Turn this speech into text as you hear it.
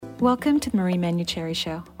Welcome to the Marie Manuchehri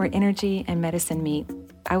Show, where energy and medicine meet.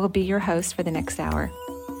 I will be your host for the next hour.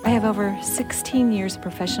 I have over 16 years of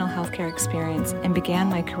professional healthcare experience and began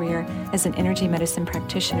my career as an energy medicine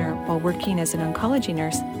practitioner while working as an oncology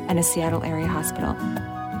nurse at a Seattle area hospital.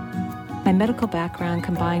 My medical background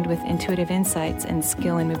combined with intuitive insights and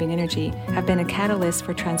skill in moving energy have been a catalyst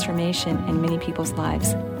for transformation in many people's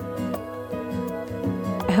lives.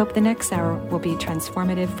 I hope the next hour will be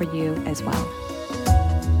transformative for you as well.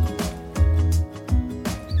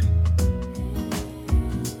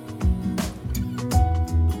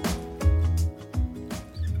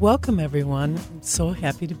 Welcome, everyone. I'm so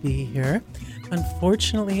happy to be here.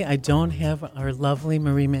 Unfortunately, I don't have our lovely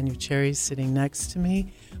Marie Manuchehri sitting next to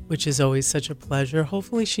me, which is always such a pleasure.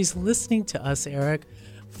 Hopefully, she's listening to us, Eric,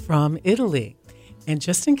 from Italy. And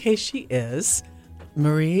just in case she is,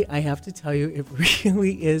 Marie, I have to tell you, it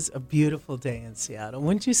really is a beautiful day in Seattle,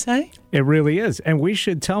 wouldn't you say? It really is. And we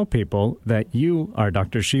should tell people that you are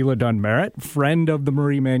Dr. Sheila Dunn-Merritt, friend of the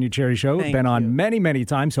Marie Manuchehri Show. Thank Been on you. many, many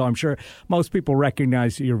times, so I'm sure most people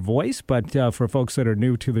recognize your voice. But for folks that are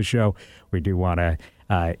new to the show, we do want to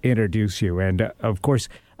introduce you. And, of course,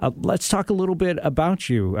 let's talk a little bit about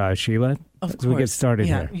you, Sheila, as we get started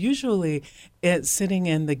here. Usually, sitting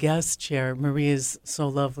in the guest chair, Marie is so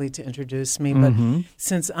lovely to introduce me. But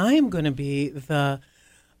since I am going to be the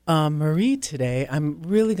Marie today, I'm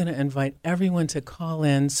really going to invite everyone to call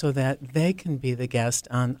in so that they can be the guest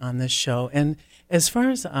on this show. And as far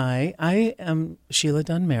as I am Sheila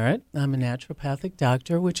Dunn-Merritt. I'm a naturopathic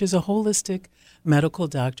doctor, which is a holistic medical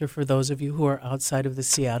doctor for those of you who are outside of the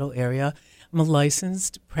Seattle area. I'm a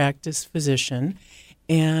licensed practice physician,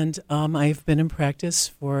 and I've been in practice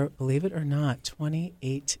for, believe it or not,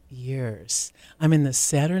 28 years. I'm in the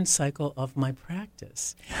Saturn cycle of my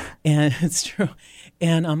practice, and it's true.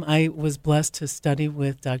 And I was blessed to study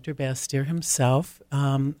with Dr. Bastyr himself.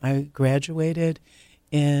 I graduated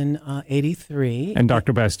in 83. And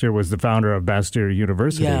Dr. Bastyr was the founder of Bastyr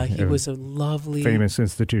University. Yeah, he was a lovely... famous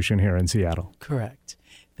institution here in Seattle. Correct.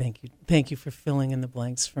 Thank you. Thank you for filling in the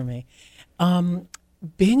blanks for me.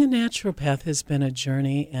 Being a naturopath has been a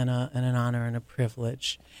journey and an honor and a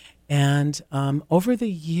privilege. And over the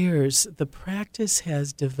years, the practice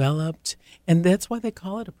has developed, and that's why they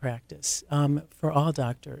call it a practice for all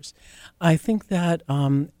doctors. I think that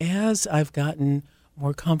as I've gotten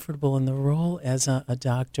more comfortable in the role as a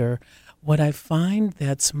doctor, what I find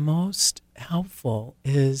that's most helpful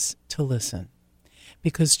is to listen.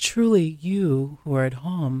 Because truly you who are at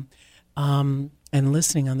home and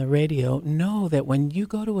listening on the radio know that when you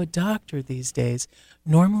go to a doctor these days,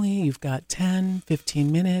 normally you've got 10,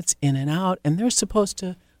 15 minutes in and out, and they're supposed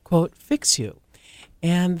to, quote, fix you.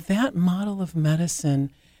 And that model of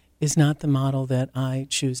medicine is not the model that I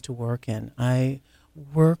choose to work in. I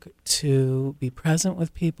work to be present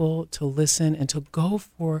with people, to listen, and to go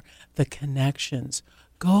for the connections.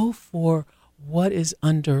 Go for what is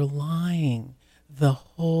underlying the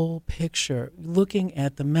whole picture, looking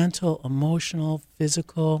at the mental, emotional,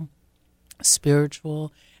 physical,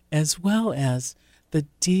 spiritual, as well as the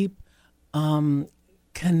deep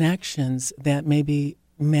connections that may be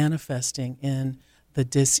manifesting in the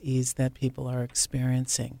dis-ease that people are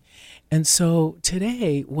experiencing. And so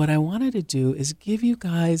today, what I wanted to do is give you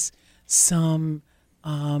guys some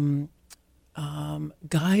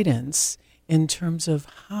guidance in terms of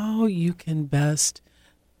how you can best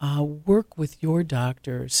work with your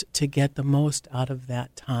doctors to get the most out of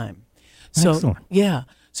that time. So, excellent. Yeah.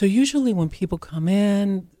 So usually when people come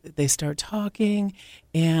in, they start talking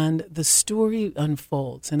and the story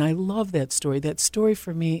unfolds. And I love that story. That story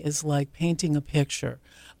for me is like painting a picture.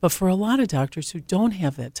 But for a lot of doctors who don't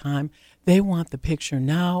have that time, they want the picture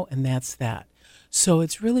now, and that's that. So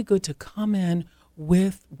it's really good to come in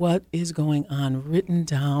with what is going on written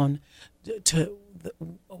down, to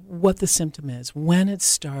what the symptom is, when it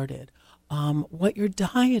started, what your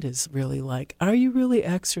diet is really like. Are you really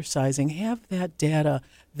exercising? Have that data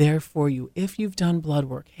there for you. If you've done blood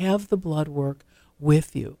work, have the blood work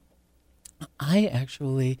with you. I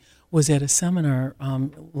actually was at a seminar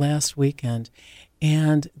last weekend,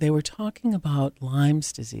 and they were talking about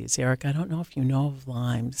Lyme's disease. Eric, I don't know if you know of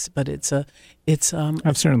Lyme's, but it's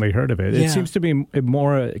I've certainly heard of it. Yeah. It seems to be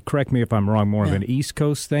more, correct me if I'm wrong, more of an East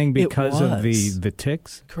Coast thing because of the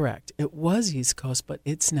ticks? Correct. It was East Coast, but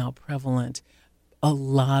it's now prevalent a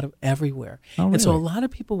lot of everywhere. Oh, really? And so a lot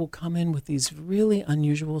of people will come in with these really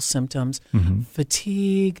unusual symptoms,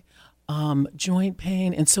 fatigue, joint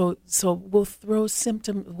pain, and so we'll throw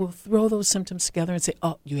those symptoms together and say,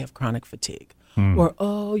 oh, you have chronic fatigue, or,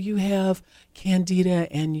 oh, you have candida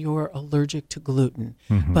and you're allergic to gluten.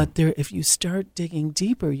 But if you start digging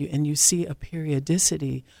deeper and you see a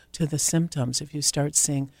periodicity to the symptoms, if you start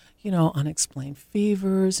seeing, unexplained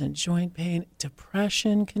fevers and joint pain,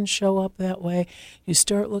 depression can show up that way. You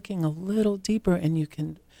start looking a little deeper and you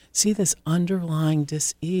can see this underlying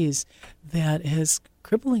dis-ease that is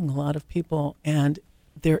crippling a lot of people, and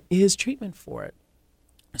there is treatment for it.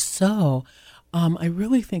 So I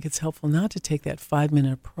really think it's helpful not to take that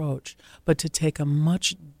 5-minute approach, but to take a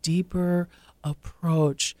much deeper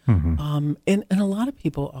approach. And a lot of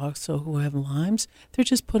people also who have Lyme's, they're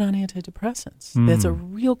just put on antidepressants. That's a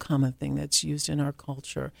real common thing that's used in our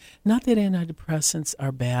culture. Not that antidepressants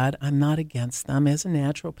are bad. I'm not against them. As a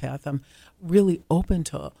naturopath, I'm really open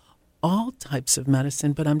to all types of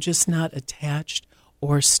medicine, but I'm just not attached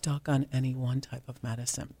or stuck on any one type of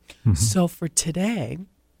medicine. So for today,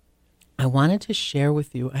 I wanted to share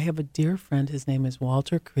with you, I have a dear friend, his name is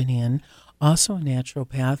Walter Crinian, also a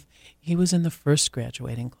naturopath. He was in the first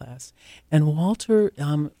graduating class. And Walter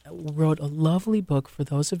wrote a lovely book for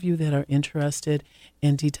those of you that are interested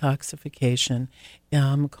in detoxification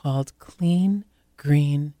called Clean,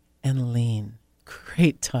 Green, and Lean.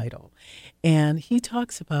 Great title. And he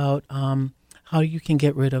talks about how you can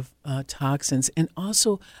get rid of toxins and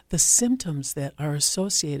also the symptoms that are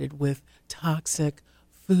associated with toxic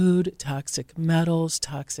food, toxic metals,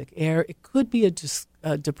 toxic air. It could be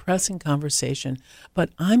a depressing conversation,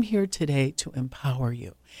 but I'm here today to empower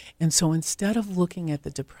you. And so instead of looking at the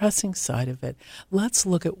depressing side of it, let's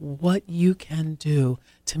look at what you can do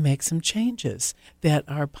to make some changes that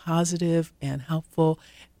are positive and helpful.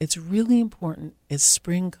 It's really important as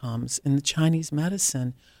spring comes in the Chinese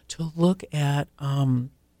medicine to look at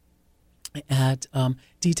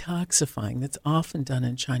detoxifying. That's often done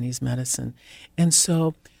in Chinese medicine. And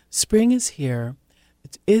so spring is here.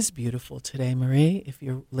 It is beautiful today, Marie, if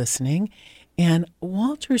you're listening. And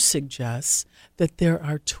Walter suggests that there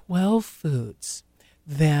are 12 foods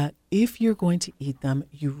that if you're going to eat them,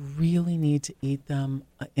 you really need to eat them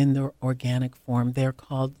in their organic form. They're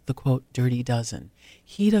called the, quote, dirty dozen.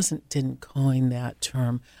 He didn't coin that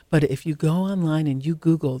term, but if you go online and you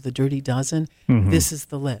Google the dirty dozen, this is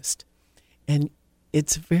the list. And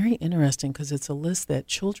it's very interesting because it's a list that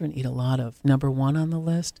children eat a lot of. Number one on the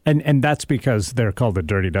list. And that's because they're called the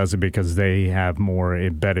dirty dozen because they have more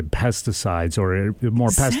embedded pesticides or more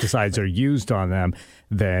pesticides are used on them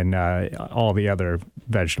than all the other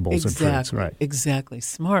vegetables and fruits. Right. Exactly.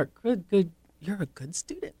 Smart. Good. You're a good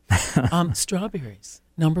student. Strawberries,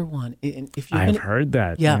 number one. I've heard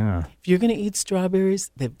that. Yeah. If you're going to eat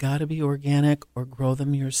strawberries, they've got to be organic or grow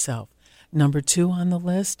them yourself. Number two on the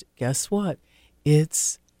list, guess what?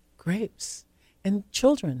 It's grapes and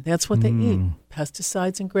children. That's what they eat,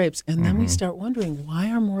 pesticides and grapes. And then we start wondering, why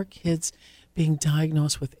are more kids being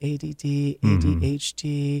diagnosed with ADD,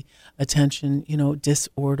 ADHD, attention,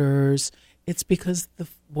 disorders? It's because,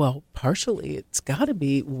 partially it's got to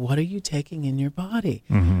be, what are you taking in your body?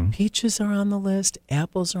 Peaches are on the list,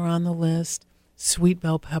 apples are on the list, sweet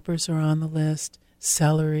bell peppers are on the list,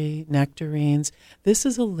 celery, nectarines. This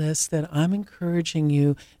is a list that I'm encouraging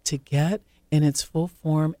you to get in its full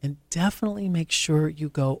form, and definitely make sure you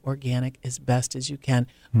go organic as best as you can.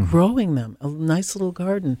 Growing them, a nice little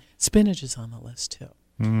garden. Spinach is on the list too.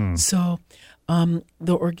 So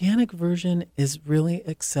the organic version is really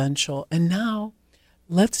essential. And now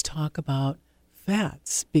let's talk about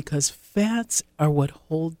fats, because fats are what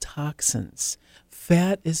hold toxins.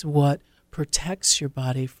 Fat is what protects your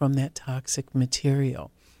body from that toxic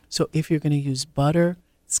material. So if you're going to use butter,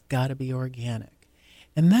 it's got to be organic.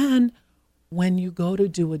 And then when you go to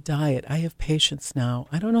do a diet, I have patients now,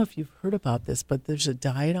 I don't know if you've heard about this, but there's a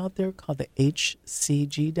diet out there called the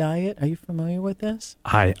HCG diet. Are you familiar with this?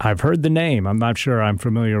 I've heard the name. I'm not sure I'm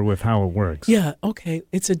familiar with how it works. Yeah, okay.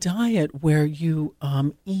 It's a diet where you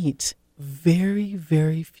eat very,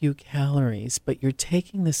 very few calories, but you're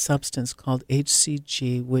taking this substance called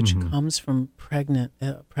HCG, which comes from pregnant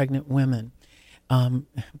women,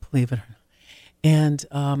 believe it or not. And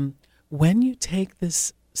when you take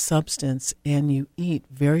this substance and you eat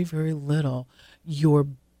very, very little, your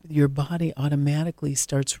body automatically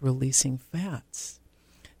starts releasing fats.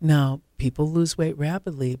 Now, people lose weight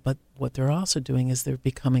rapidly, but what they're also doing is they're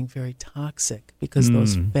becoming very toxic because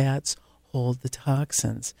those fats hold the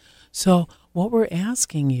toxins. So what we're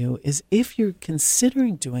asking you is, if you're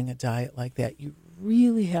considering doing a diet like that, you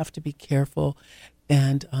really have to be careful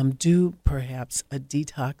and do perhaps a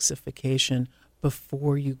detoxification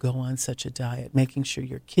before you go on such a diet, making sure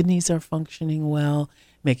your kidneys are functioning well,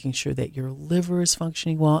 making sure that your liver is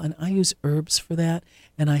functioning well. And I use herbs for that,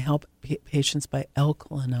 and I help patients by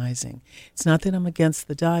alkalinizing. It's not that I'm against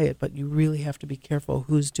the diet, but you really have to be careful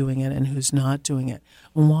who's doing it and who's not doing it.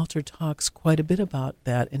 And Walter talks quite a bit about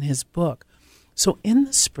that in his book. So in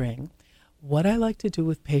the spring, what I like to do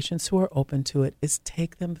with patients who are open to it is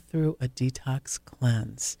take them through a detox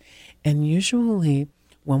cleanse. And usually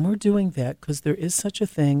when we're doing that, because there is such a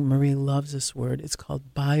thing, Marie loves this word, it's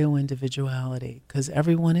called bioindividuality, because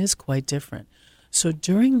everyone is quite different. So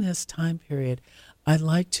during this time period, I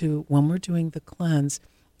like to, when we're doing the cleanse,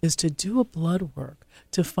 is to do a blood work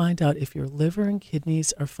to find out if your liver and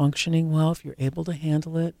kidneys are functioning well, if you're able to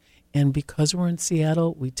handle it. And because we're in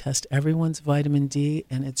Seattle, we test everyone's vitamin D,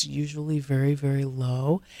 and it's usually very, very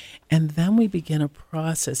low. And then we begin a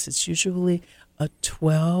process. It's usually a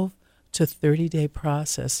 12 to 30-day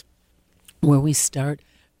process where we start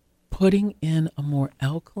putting in a more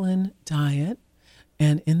alkaline diet.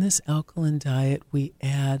 And in this alkaline diet, we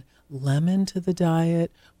add lemon to the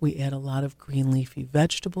diet, we add a lot of green leafy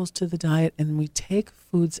vegetables to the diet, and we take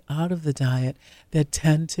foods out of the diet that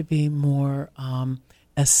tend to be more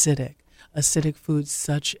acidic. Acidic foods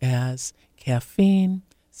such as caffeine,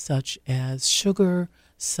 such as sugar,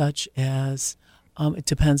 such as, it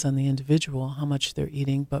depends on the individual how much they're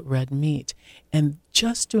eating, but red meat. And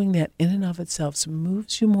just doing that in and of itself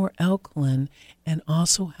moves you more alkaline and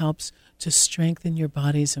also helps to strengthen your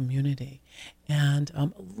body's immunity. And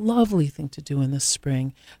a lovely thing to do in the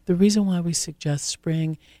spring. The reason why we suggest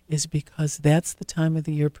spring is because that's the time of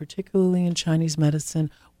the year, particularly in Chinese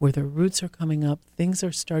medicine, where the roots are coming up, things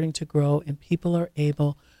are starting to grow, and people are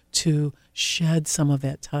able to shed some of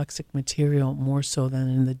that toxic material more so than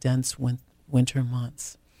in the dense winter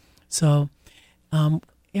months. So,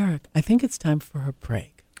 Eric, I think it's time for a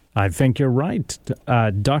break. I think you're right.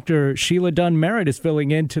 Dr. Sheila Dunn-Merritt is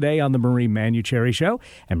filling in today on the Marie Manuchehri Show,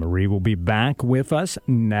 and Marie will be back with us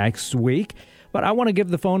next week. But I want to give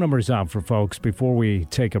the phone numbers out for folks before we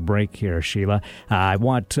take a break here, Sheila. I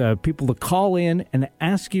want people to call in and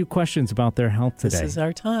ask you questions about their health today. This is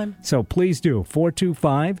our time. So please do.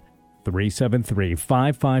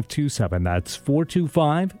 425-373-5527. That's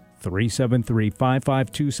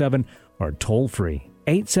 425-373-5527, or toll free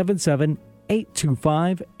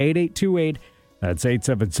 877-825-8828. That's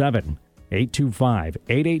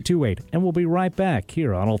 877-825-8828. And we'll be right back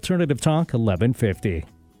here on Alternative Talk 1150.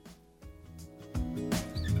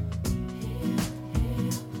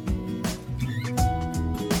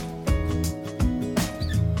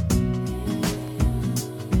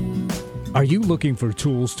 Are you looking for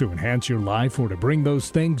tools to enhance your life or to bring those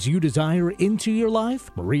things you desire into your life?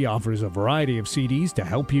 Marie offers a variety of CDs to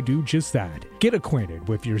help you do just that. Get acquainted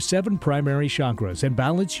with your 7 primary chakras and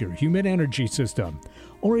balance your human energy system.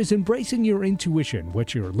 Or is embracing your intuition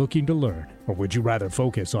what you're looking to learn? Or would you rather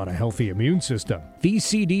focus on a healthy immune system? These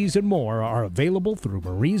CDs and more are available through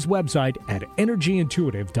Marie's website at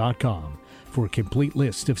energyintuitive.com. For a complete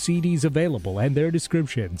list of CDs available and their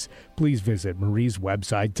descriptions, please visit Marie's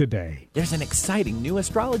website today. There's an exciting new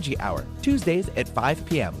astrology hour, Tuesdays at 5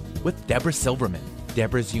 p.m. with Deborah Silverman.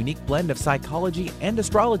 Deborah's unique blend of psychology and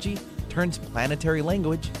astrology turns planetary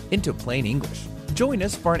language into plain English. Join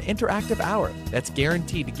us for an interactive hour that's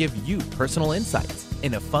guaranteed to give you personal insights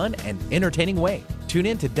in a fun and entertaining way. Tune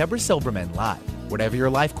in to Deborah Silverman live. Whatever your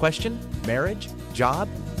life question, marriage, job,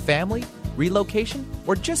 family, relocation,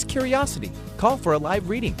 or just curiosity, call for a live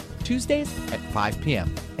reading Tuesdays at 5 p.m.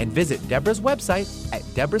 and visit Deborah's website at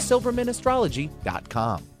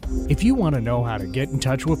deborahsilvermanastrology.com. If you want to know how to get in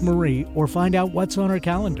touch with Marie or find out what's on her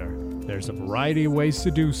calendar, there's a variety of ways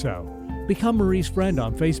to do so. Become Marie's friend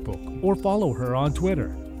on Facebook or follow her on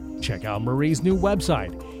Twitter. Check out Marie's new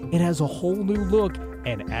website. It has a whole new look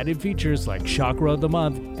and added features like Chakra of the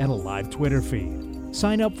Month and a live Twitter feed.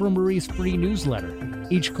 Sign up for Marie's free newsletter.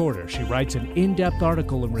 Each quarter, she writes an in-depth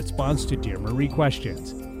article in response to Dear Marie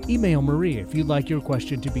questions. Email Marie if you'd like your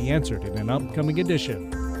question to be answered in an upcoming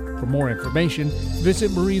edition. For more information,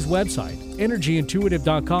 visit Marie's website,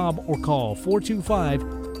 energyintuitive.com, or call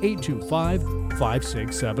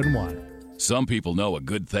 425-825-5671. Some people know a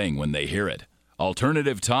good thing when they hear it.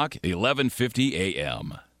 Alternative Talk, 1150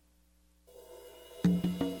 a.m.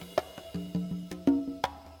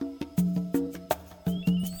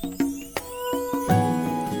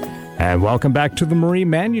 And welcome back to the Marie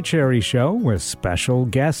Manuchehri Show with special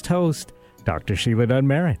guest host, Dr. Sheila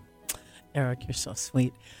Dunn-Merritt. Eric, you're so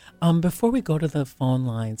sweet. Before we go to the phone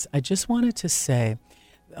lines, I just wanted to say,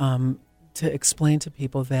 to explain to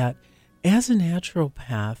people that as a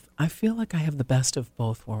naturopath, I feel like I have the best of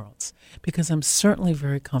both worlds because I'm certainly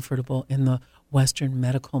very comfortable in the Western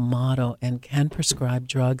medical model and can prescribe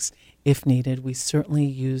drugs if needed. We certainly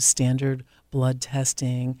use standard blood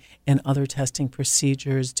testing and other testing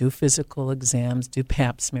procedures, do physical exams, do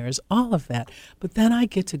pap smears, all of that. But then I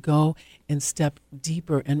get to go and step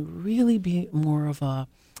deeper and really be more of a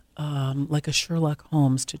like a Sherlock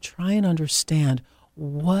Holmes to try and understand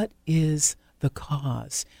what is the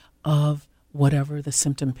cause of whatever the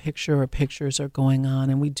symptom picture or pictures are going on.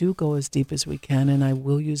 And we do go as deep as we can, and I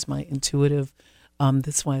will use my intuitive,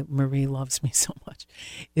 that's why Marie loves me so much,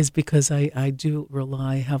 is because I do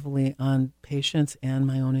rely heavily on patients and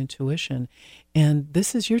my own intuition. And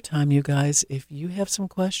this is your time, you guys. If you have some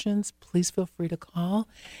questions, please feel free to call.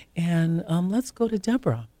 And let's go to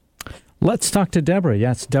Deborah. Let's talk to Deborah.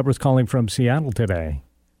 Yes, Deborah's calling from Seattle today.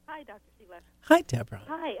 Hi, Dr. Sheila. Hi, Deborah.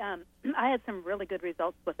 Hi. I had some really good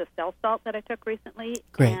results with a cell salt that I took recently.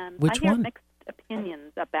 Great. And Which I hear one? mixed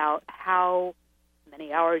opinions about how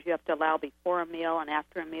many hours you have to allow before a meal and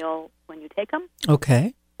after a meal when you take them.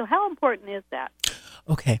 Okay. So how important is that?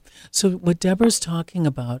 Okay, so what Deborah's talking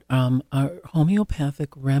about are homeopathic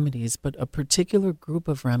remedies, but a particular group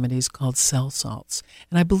of remedies called cell salts.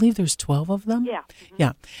 And I believe there's 12 of them. Yeah. Mm-hmm.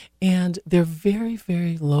 Yeah, and they're very,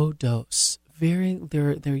 very low dose.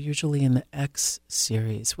 They're usually in the X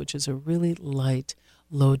series, which is a really light,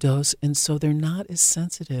 low dose, and so they're not as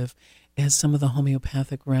sensitive as some of the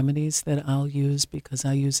homeopathic remedies that I'll use because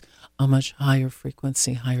I use a much higher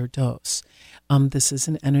frequency, higher dose. This is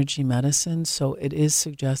an energy medicine, so it is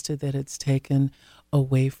suggested that it's taken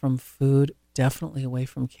away from food, definitely away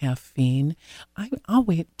from caffeine. I'll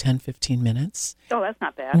wait 10, 15 minutes. Oh, that's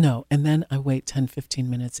not bad. No, and then I wait 10, 15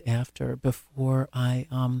 minutes after before I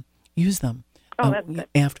use them. Oh, that's good.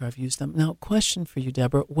 After I've used them. Now, question for you,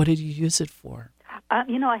 Deborah. What did you use it for? I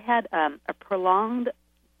had I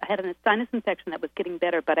had a sinus infection that was getting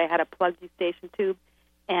better, but I had a plugged eustachian tube,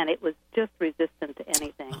 and it was just resistant to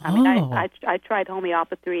anything. I mean, I tried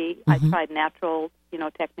homeopathy, I tried natural,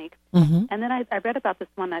 techniques, and then I read about this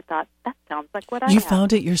one, and I thought, that sounds like what I have. You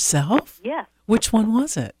found it yourself? Yes. Which one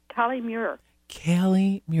was it? Kali Mur.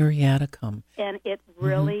 Kali muriaticum. And it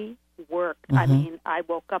really worked. I mean, I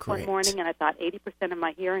woke up one morning, and I thought 80% of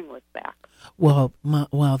my hearing was back. Well,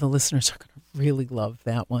 the listeners are going to really love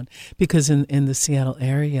that one because in the Seattle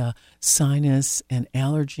area, sinus and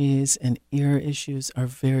allergies and ear issues are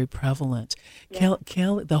very prevalent. Yeah.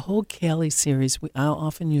 The whole Kali series, I'll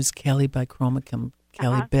often use Kali bichromicum,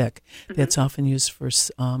 Kali Bic. That's often used for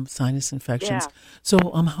sinus infections. Yeah. So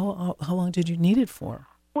how long did you need it for?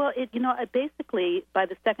 Well, basically, by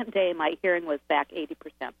the second day, my hearing was back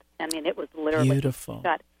 80%. I mean, it was literally beautiful.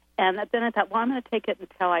 shut. And then I thought, well, I'm going to take it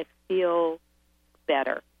until I feel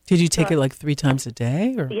better. Did you take it like 3 times a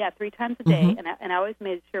day? Or? Yeah, 3 times a day, and I always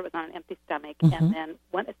made sure it was on an empty stomach. And then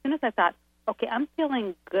as soon as I thought, okay, I'm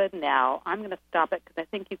feeling good now, I'm going to stop it because I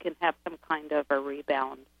think you can have some kind of a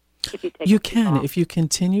rebound if you take it. You can. If you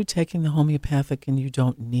continue taking the homeopathic and you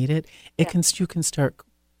don't need it, you can start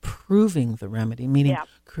proving the remedy, meaning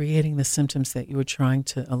creating the symptoms that you were trying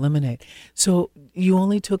to eliminate. So you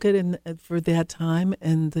only took it for that time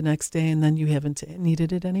and the next day, and then you haven't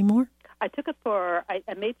needed it anymore? I took it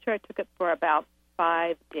I made sure I took it for about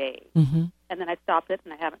 5 days, and then I stopped it,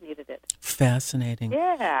 and I haven't needed it. Fascinating.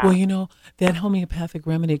 Yeah. Well, that homeopathic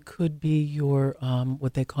remedy could be your,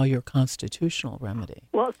 what they call your constitutional remedy.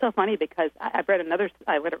 Well, it's so funny because I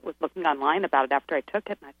was looking online about it after I took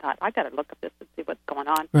it, and I thought, I got to look at this and see what's going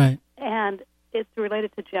on. Right. And it's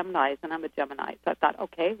related to Geminis, and I'm a Gemini, so I thought,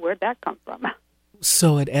 okay, where'd that come from?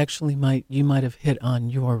 So it actually you might have hit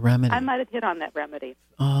on your remedy. I might have hit on that remedy.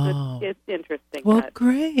 Oh. It's interesting. Well,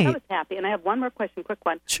 great. I was happy. And I have one more question, quick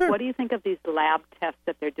one. Sure. What do you think of these lab tests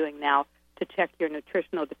that they're doing now to check your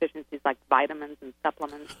nutritional deficiencies like vitamins and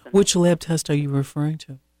supplements? Which lab test are you referring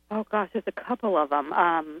to? Oh, gosh, there's a couple of them.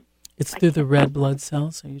 It's through the red blood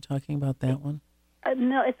cells? Are you talking about that one?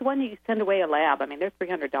 No, it's the one you send away a lab. I mean, they're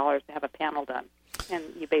 $300 to have a panel done. And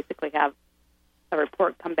you basically have a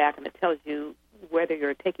report come back, and it tells you whether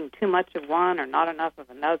you're taking too much of one or not enough of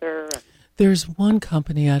another. There's one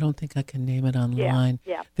company, I don't think I can name it online,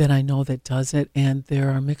 that I know that does it, and there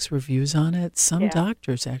are mixed reviews on it. Some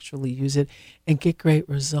doctors actually use it and get great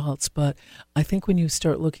results, but I think when you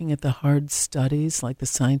start looking at the hard studies, like the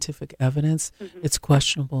scientific evidence, it's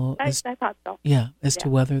questionable. I thought so. Yeah, as to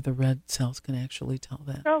whether the red cells can actually tell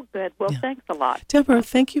that. Oh, good. Well, thanks a lot. Deborah,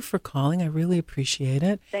 thank you for calling. I really appreciate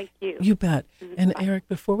it. Thank you. You bet. And Eric,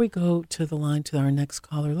 before we go to the line to our next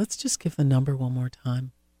caller, let's just give the number one more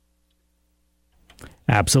time.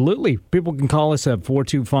 Absolutely. People can call us at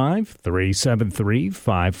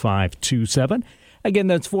 425-373-5527. Again,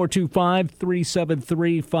 that's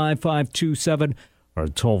 425-373-5527. or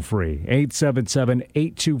toll free,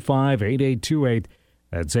 877-825-8828.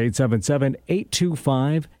 That's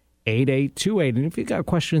 877-825-8828. And if you've got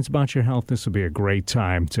questions about your health, this would be a great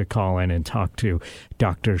time to call in and talk to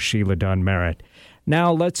Dr. Sheila Dunn-Merritt.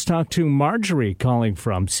 Now let's talk to Marjorie calling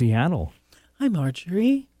from Seattle. Hi,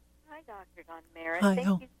 Marjorie. Hi, Dr. Dunn-Merritt. Hi.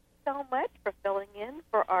 Thank you so much for filling in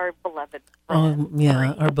for our beloved friend.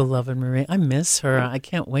 Yeah, our beloved Marie. I miss her. I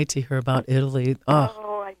can't wait to hear about Italy.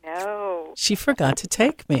 Oh, I know. She forgot to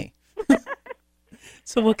take me.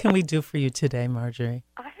 So what can we do for you today, Marjorie?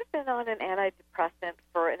 I have been on an antidepressant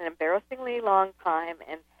for an embarrassingly long time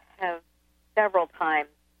and have several times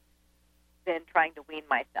been trying to wean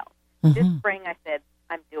myself. Mm-hmm. This spring I said,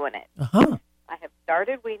 I'm doing it. Uh-huh. I have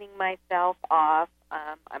started weaning myself off.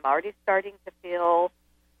 I'm already starting to feel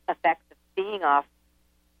effects of being off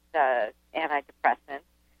the antidepressant.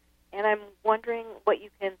 And I'm wondering what you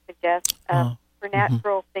can suggest for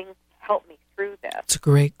natural things to help me through this. It's a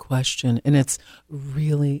great question, and it's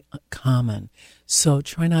really common. So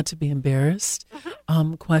try not to be embarrassed.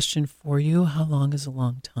 Question for you, how long is a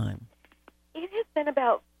long time? It has been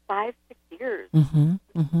about 5-6 years.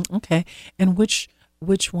 Okay. And which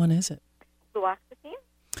one is it? Fluoxetine?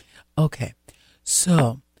 Okay.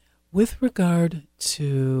 So with regard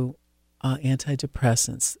to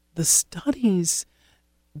antidepressants, the studies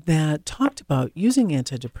that talked about using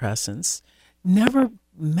antidepressants never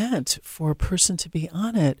meant for a person to be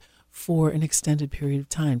on it for an extended period of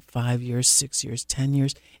time, 5 years, 6 years, 10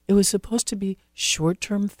 years. It was supposed to be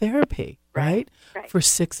short-term therapy, right? For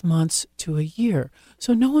 6 months to a year.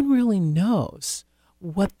 So no one really knows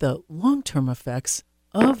what the long-term effects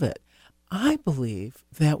of it. I believe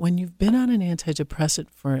that when you've been on an antidepressant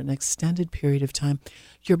for an extended period of time,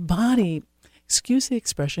 your body, excuse the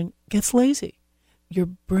expression, gets lazy. Your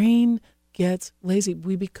brain gets lazy.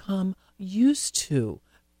 We become used to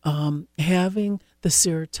having the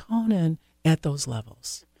serotonin at those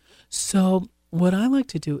levels. So what I like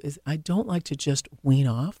to do is I don't like to just wean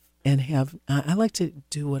off and I like to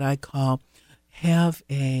do what I call have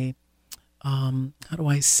a, how do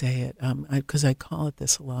I say it? Because I call it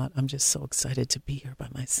this a lot. I'm just so excited to be here by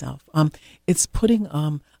myself. It's putting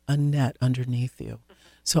a net underneath you.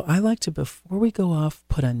 So I like to, before we go off,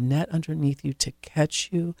 put a net underneath you to catch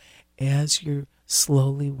you as you're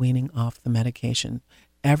slowly weaning off the medication.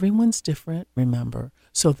 Everyone's different, remember,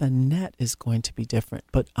 so the net is going to be different.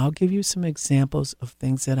 But I'll give you some examples of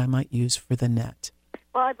things that I might use for the net.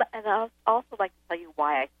 Well, and I'd also like to tell you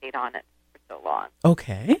why I stayed on it for so long.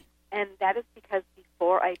 Okay. And that is because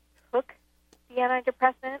before I took the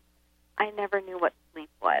antidepressant, I never knew what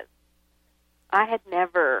sleep was. I had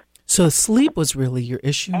never... So sleep was really your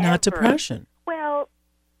issue, not depression. Well,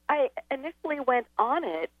 I initially went on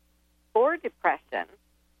it for depression,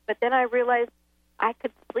 but then I realized I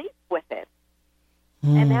could sleep with it,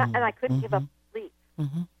 and I couldn't give up sleep,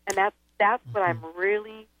 and that's what I'm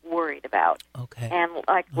really worried about. Okay. And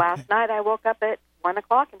last night, I woke up at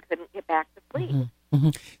 1:00 and couldn't get back to sleep.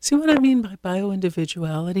 See what I mean by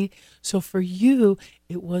bioindividuality? So for you,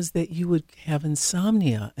 it was that you would have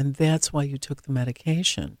insomnia, and that's why you took the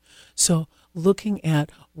medication. So looking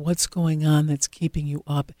at what's going on that's keeping you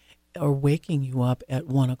up or waking you up at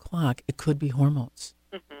 1:00, it could be hormones.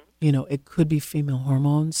 You know, it could be female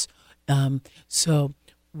hormones. So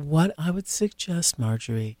what I would suggest,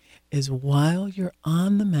 Marjorie, is while you're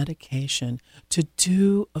on the medication to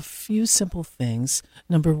do a few simple things.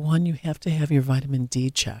 Number one, you have to have your vitamin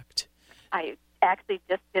D checked. I actually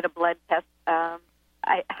just did a blood test. I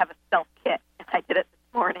have a self-kit, and I did it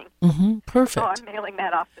this morning. Perfect. So I'm mailing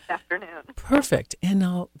that off this afternoon. Perfect. And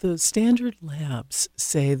now the standard labs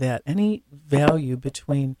say that any value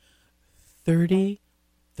between 30,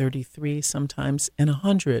 33 sometimes, and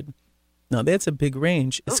 100, now that's a big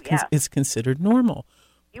range, is considered normal.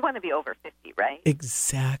 You want to be over 50, right?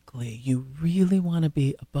 Exactly. You really want to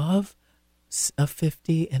be above a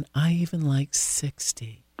 50, and I even like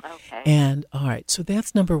 60. Okay. And all right, so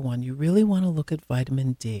that's number one. You really want to look at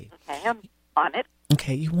vitamin D. Okay, I'm on it.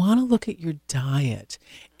 Okay, you want to look at your diet.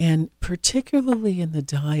 And particularly in the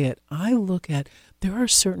diet, I look at, there are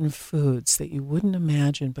certain foods that you wouldn't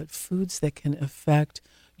imagine, but foods that can affect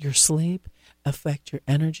your sleep, affect your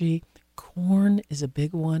energy. Corn is a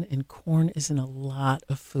big one, and corn is in a lot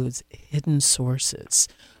of foods, hidden sources.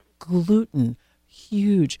 Gluten,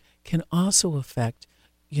 huge, can also affect,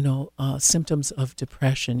 symptoms of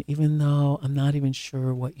depression, even though I'm not even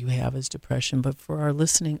sure what you have as depression. But for our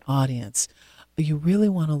listening audience, you really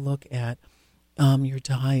want to look at your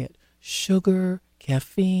diet. Sugar,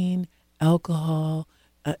 caffeine, alcohol.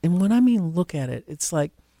 And when I mean look at it, it's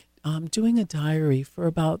like doing a diary for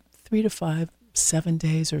about 3 to 5 7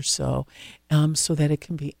 days or so that it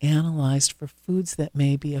can be analyzed for foods that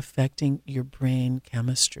may be affecting your brain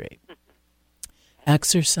chemistry.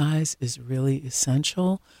 Exercise is really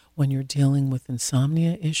essential when you're dealing with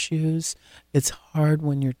insomnia issues. It's hard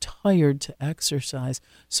when you're tired to exercise.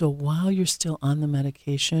 So while you're still on the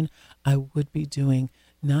medication, I would be doing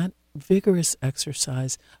not vigorous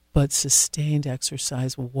exercise, but sustained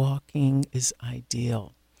exercise. Walking is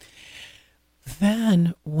ideal.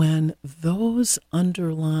 Then when those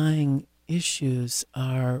underlying issues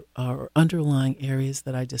are underlying areas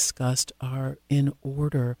that I discussed are in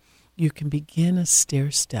order, you can begin a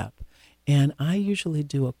stair step. And I usually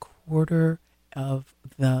do a quarter of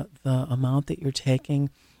the amount that you're taking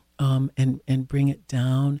and bring it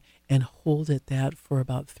down and hold at that for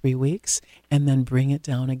about 3 weeks, and then bring it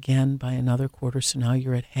down again by another quarter, so now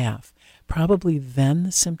you're at half. Probably then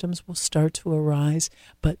the symptoms will start to arise,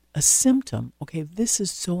 but a symptom, okay, this is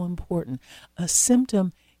so important. A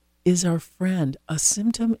symptom is our friend. A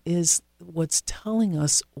symptom is what's telling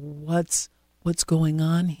us what's going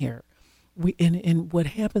on here. And what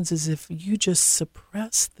happens is if you just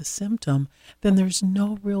suppress the symptom, then there's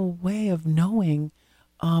no real way of knowing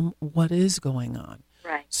what is going on.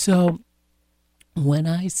 Right. So when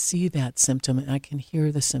I see that symptom and I can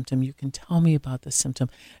hear the symptom, you can tell me about the symptom,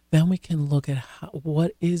 then we can look at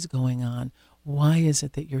what is going on. Why is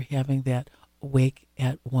it that you're having that awake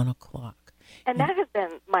at 1 o'clock? And that has been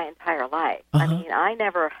my entire life. Uh-huh. I mean, I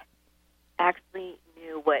never actually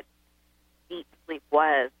knew what deep sleep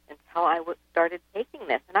was until I started taking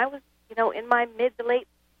this. And I was, in my mid to late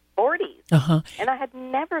 40s. Uh-huh. And I had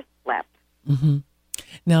never slept. Mm-hmm.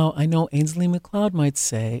 Now, I know Ainsley McLeod might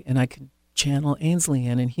say, and I could channel Ainsley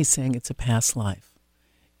in, and he's saying it's a past life.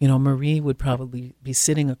 Marie would probably be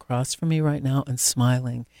sitting across from me right now and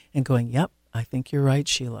smiling and going, yep, I think you're right,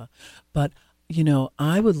 Sheila. But,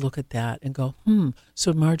 I would look at that and go,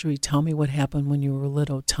 so Marjorie, tell me what happened when you were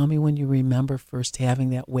little. Tell me when you remember first having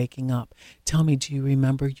that waking up. Tell me, do you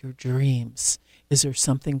remember your dreams? Is there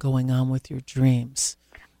something going on with your dreams?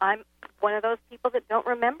 I'm one of those people that don't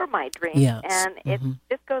remember my dreams. Yes. And it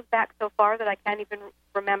just goes back so far that I can't even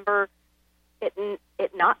remember it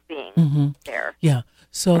not being there. Yeah.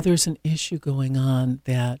 So there's an issue going on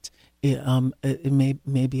that it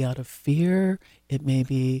may be out of fear. It may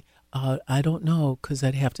be, I don't know, because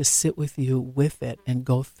I'd have to sit with you with it and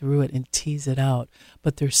go through it and tease it out.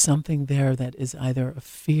 But there's something there that is either a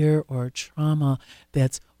fear or a trauma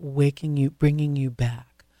that's waking you, bringing you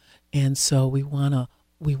back. And so we want to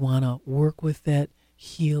work with it,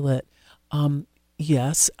 heal it.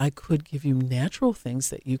 Yes, I could give you natural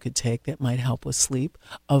things that you could take that might help with sleep.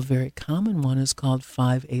 A very common one is called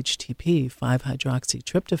 5-HTP,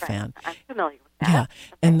 5-hydroxytryptophan. Right. I'm familiar with that. Yeah, okay.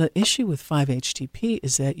 And the issue with 5-HTP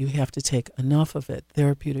is that you have to take enough of it.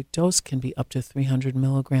 Therapeutic dose can be up to 300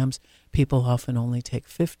 milligrams. People often only take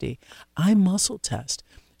 50. I muscle test.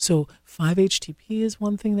 So 5-HTP is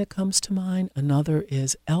one thing that comes to mind. Another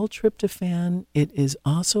is L-tryptophan. It is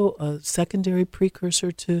also a secondary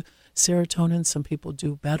precursor to serotonin. Some people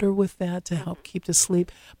do better with that to help keep to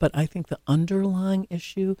sleep. But I think the underlying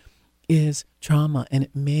issue is trauma, and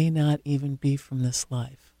it may not even be from this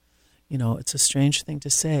life. It's a strange thing to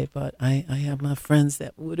say, but I have my friends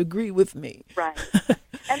that would agree with me. Right.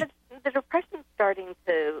 And the depression's starting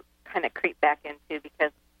to kind of creep back into,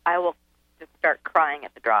 because I will just start crying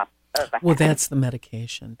at the drop of a hat. That's the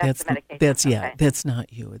medication. That's the medication. Okay. That's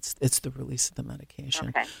not you. It's the release of the medication.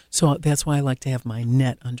 Okay. So that's why I like to have my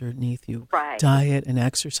net underneath you. Right. Diet and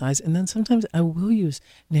exercise. And then sometimes I will use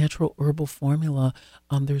natural herbal formula.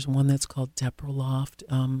 There's one that's called Deproloft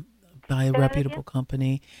by a reputable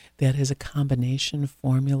company that has a combination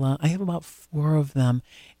formula. I have about 4 of them.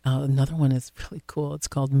 Another one is really cool. It's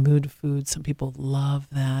called Mood Food. Some people love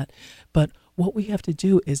that. But what we have to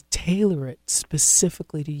do is tailor it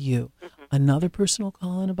specifically to you. Mm-hmm. Another person will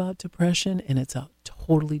call in about depression, and it's a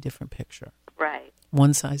totally different picture. Right.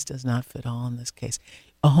 One size does not fit all in this case.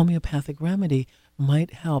 A homeopathic remedy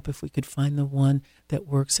might help if we could find the one that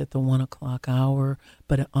works at the 1 o'clock hour,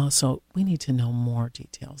 but also we need to know more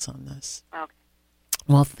details on this. Okay.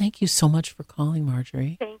 Well, thank you so much for calling,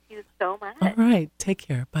 Marjorie. Thank you so much. All right. Take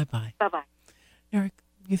care. Bye-bye. Bye-bye. Eric,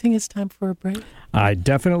 you think it's time for a break? I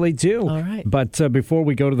definitely do. All right. But before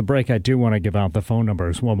we go to the break, I do want to give out the phone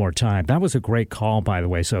numbers one more time. That was a great call, by the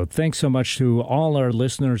way. So thanks so much to all our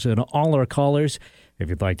listeners and all our callers. If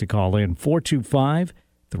you'd like to call in,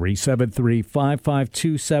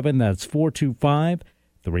 425-373-5527. That's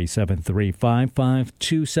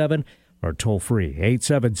 425-373-5527. Or toll free,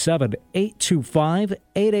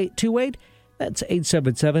 877-825-8828. That's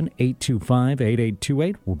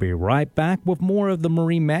 877-825-8828. We'll be right back with more of the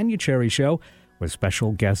Marie Manucherry Show with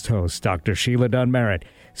special guest host Dr. Sheila Dunn-Merritt.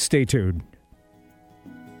 Stay tuned.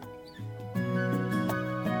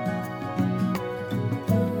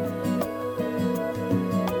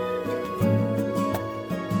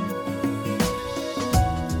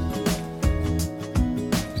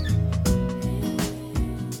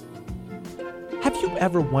 Have you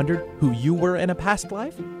ever wondered who you were in a past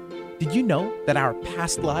life? Did you know that our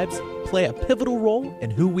past lives play a pivotal role in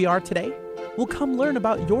who we are today? Well, come learn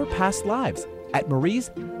about your past lives at Marie's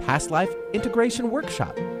Past Life Integration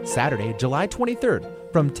Workshop, Saturday, July 23rd,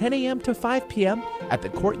 from 10 a.m. to 5 p.m. at the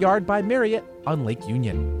Courtyard by Marriott on Lake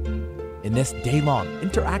Union. In this day-long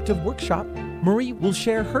interactive workshop, Marie will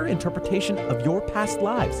share her interpretation of your past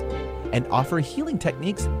lives and offer healing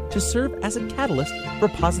techniques to serve as a catalyst for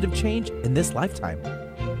positive change in this lifetime.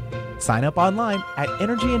 Sign up online at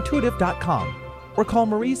energyintuitive.com or call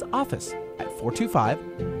Marie's office at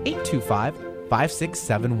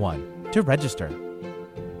 425-825-5671 to register.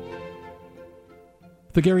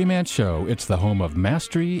 The Gary Mance Show, it's the home of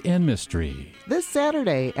mastery and mystery. This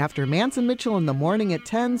Saturday, after Mance and Mitchell in the morning at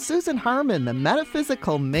 10, Susan Harmon, the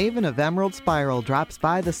metaphysical maven of Emerald Spiral, drops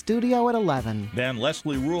by the studio at 11. Then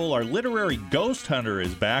Leslie Rule, our literary ghost hunter,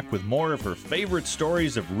 is back with more of her favorite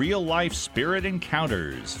stories of real-life spirit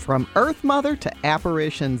encounters. From Earth Mother to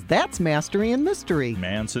apparitions, that's mastery and mystery.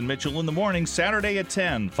 Mance and Mitchell in the morning, Saturday at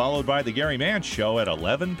 10, followed by The Gary Mance Show at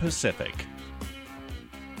 11 Pacific.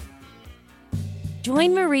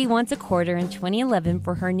 Join Marie once a quarter in 2011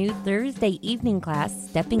 for her new Thursday evening class,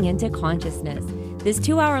 Stepping into Consciousness. This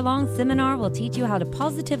 2-hour-long seminar will teach you how to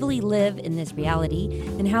positively live in this reality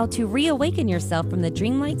and how to reawaken yourself from the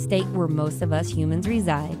dreamlike state where most of us humans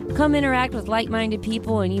reside. Come interact with like-minded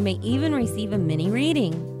people, and you may even receive a mini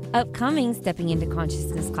reading. Upcoming Stepping into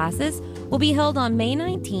Consciousness classes will be held on May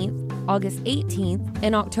 19th, August 18th,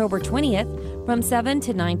 and October 20th from 7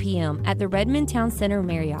 to 9 p.m. at the Redmond Town Center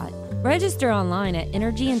Marriott. Register online at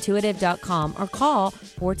energyintuitive.com or call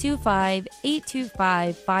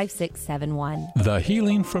 425-825-5671. The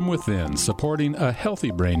Healing from Within, Supporting a Healthy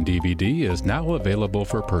Brain DVD is now available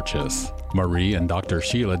for purchase. Marie and Dr.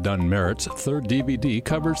 Sheila Dunn-Merritt's third DVD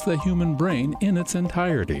covers the human brain in its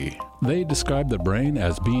entirety. They describe the brain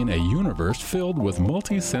as being a universe filled with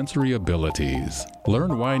multisensory abilities.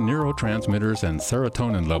 Learn why neurotransmitters and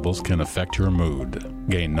serotonin levels can affect your mood.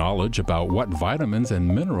 Gain knowledge about what vitamins and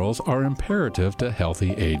minerals are imperative to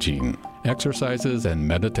healthy aging. Exercises and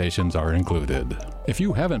meditations are included. If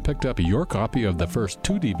you haven't picked up your copy of the first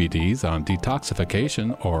 2 DVDs on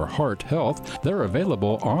detoxification or heart health, they're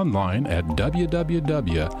available online at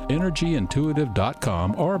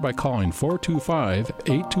www.energyintuitive.com or by calling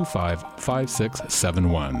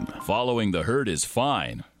 425-825-5671. Following the herd is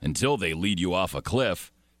fine until they lead you off a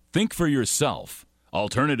cliff. Think for yourself.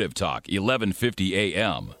 Alternative Talk, 1150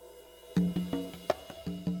 a.m.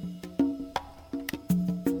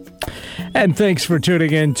 And thanks for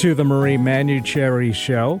tuning in to the Marie Manucherry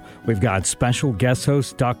Show. We've got special guest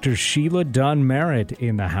host Dr. Sheila Dunn-Merritt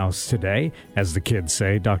in the house today, as the kids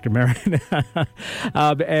say, Dr. Merritt.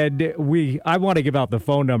 And I want to give out the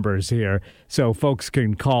phone numbers here so folks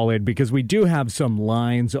can call in, because we do have some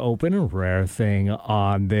lines open, a rare thing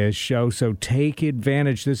on this show. So take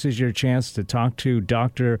advantage. This is your chance to talk to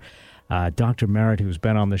Dr. Merritt, who's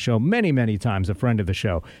been on the show many, many times, a friend of the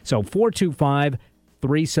show. So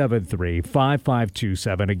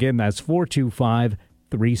 425-373-5527. Again, that's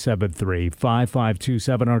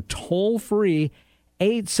 425-373-5527. Our toll-free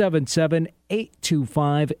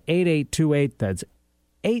 877-825-8828. That's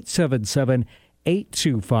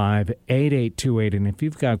 877-825-8828. And if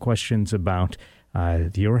you've got questions about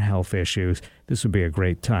your health issues, this would be a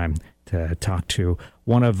great time to talk to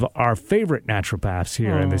one of our favorite naturopaths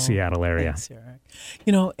here in the Seattle area. Thanks, Eric.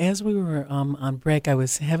 You know, as we were on break, I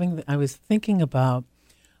was thinking about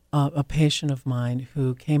a patient of mine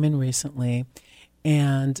who came in recently,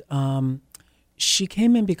 and she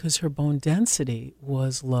came in because her bone density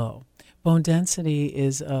was low. Bone density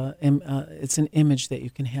is it's an image that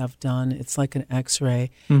you can have done. It's like an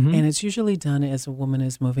X-ray, and it's usually done as a woman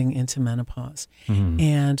is moving into menopause.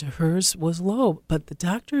 And hers was low, but the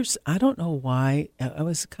doctors, I don't know why, I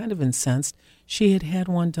was kind of incensed. She had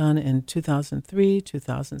one done in 2003,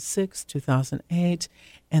 2006, 2008,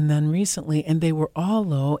 and then recently, and they were all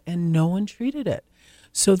low, and no one treated it.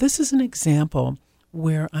 So this is an example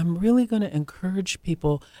where I'm really going to encourage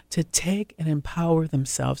people to take and empower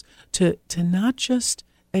themselves, to not just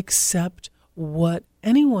accept what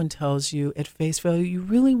anyone tells you at face value. You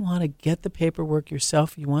really want to get the paperwork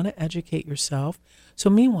yourself. You want to educate yourself. So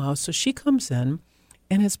she comes in,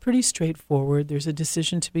 and it's pretty straightforward. There's a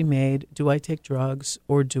decision to be made. Do I take drugs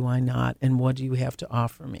or do I not? And what do you have to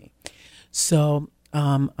offer me? So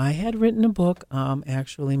I had written a book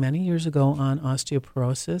actually many years ago on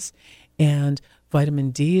osteoporosis, and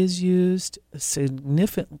vitamin D is used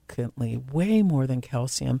significantly, way more than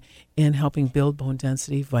calcium, in helping build bone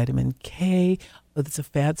density. Vitamin K, that's a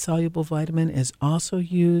fat-soluble vitamin, is also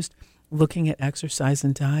used, looking at exercise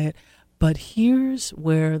and diet. But here's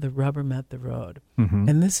where the rubber met the road. Mm-hmm.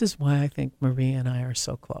 And this is why I think Marie and I are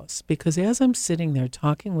so close. Because as I'm sitting there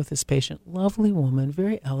talking with this patient, lovely woman,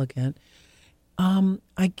 very elegant,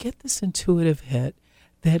 I get this intuitive hit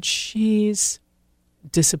that she's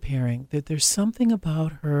disappearing, that there's something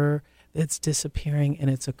about her that's disappearing and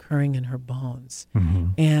it's occurring in her bones.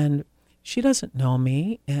 Mm-hmm. And she doesn't know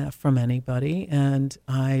me from anybody, and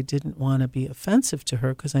I didn't want to be offensive to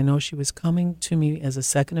her because I know she was coming to me as a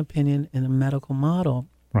second opinion in a medical model.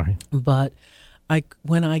 Right. But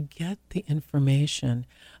when I get the information,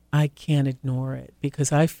 I can't ignore it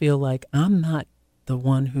because I feel like I'm not the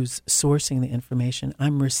one who's sourcing the information.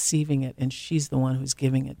 I'm receiving it, and she's the one who's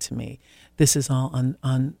giving it to me. This is all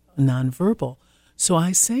nonverbal. So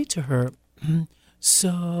I say to her,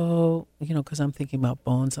 so, because I'm thinking about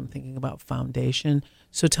bones, I'm thinking about foundation.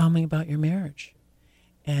 So tell me about your marriage.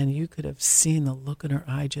 And you could have seen the look in her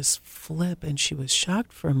eye just flip, and she was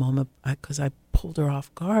shocked for a moment because I pulled her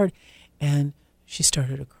off guard, and she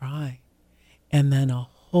started to cry. And then a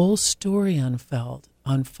whole story unfolded,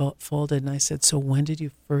 and I said, so when did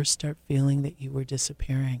you first start feeling that you were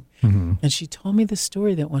disappearing? Mm-hmm. And she told me the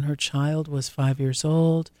story that when her child was 5 years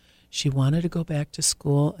old, she wanted to go back to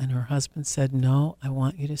school, and her husband said, no, I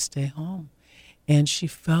want you to stay home. And she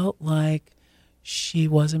felt like she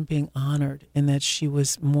wasn't being honored, and that she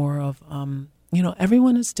was more of,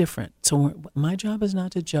 everyone is different. So my job is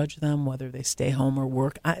not to judge them, whether they stay home or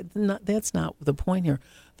work. That's not the point here.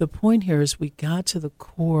 The point here is we got to the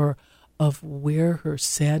core of where her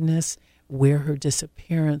sadness, where her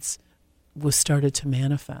disappearance was started to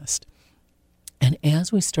manifest. And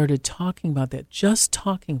as we started talking about that, just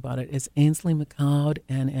talking about it, as Ainsley MacLeod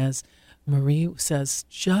and as Marie says,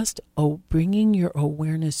 just bringing your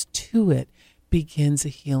awareness to it begins a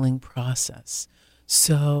healing process.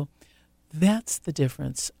 So that's the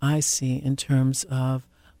difference I see in terms of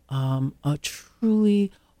a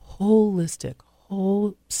truly holistic,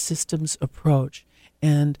 whole systems approach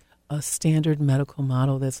and a standard medical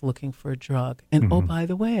model that's looking for a drug. And oh, by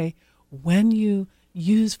the way, when you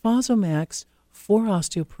use Fosamax for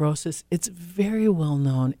osteoporosis, it's very well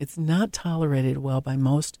known. It's not tolerated well by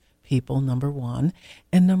most people, number one.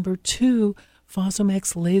 And number two,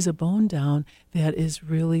 Fosamax lays a bone down that is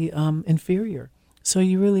really inferior. So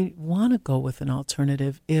you really want to go with an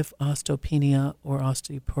alternative if osteopenia or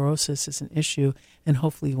osteoporosis is an issue, and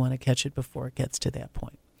hopefully you want to catch it before it gets to that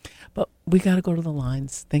point. But we got to go to the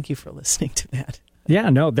lines. Thank you for listening to that. Yeah,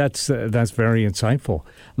 no, that's very insightful.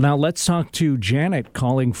 Now let's talk to Janet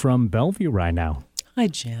calling from Bellevue right now. Hi,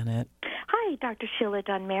 Janet. Hi, Dr. Sheila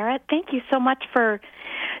Dunn-Merritt. Thank you so much for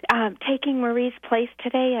taking Marie's place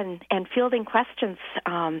today and fielding questions,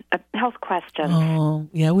 health questions. Oh,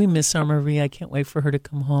 yeah, we miss our Marie. I can't wait for her to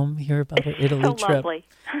come home, hear about her Italy so trip. Lovely.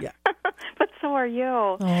 Yeah. But so are you.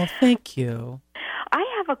 Oh, thank you. I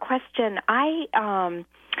have a question. I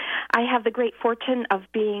have the great fortune of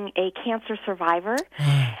being a cancer survivor.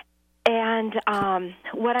 And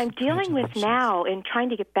what I'm dealing with now in trying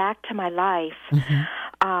to get back to my life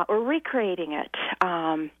or recreating it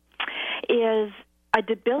is a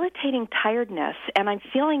debilitating tiredness. And I'm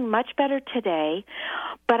feeling much better today,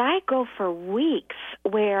 but I go for weeks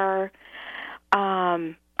where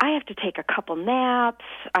I have to take a couple naps.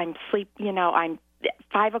 I'm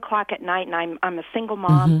 5 o'clock at night, and I'm a single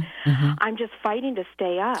mom. I'm just fighting to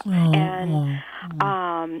stay up.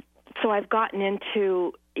 So I've gotten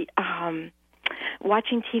into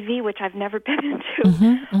watching TV, which I've never been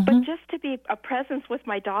into, but just to be a presence with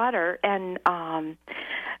my daughter. And, of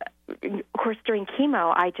course, during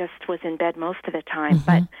chemo, I just was in bed most of the time.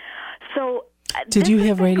 But so did you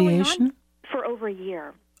have radiation? For over a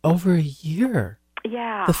year. Over a year?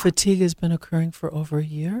 Yeah. The fatigue has been occurring for over a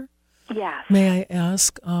year? Yes. May I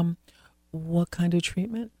ask what kind of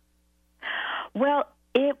treatment? Well,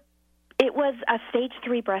 it was a stage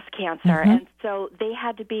 3 breast cancer, and so they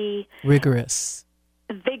had to be vigorous,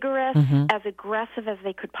 as aggressive as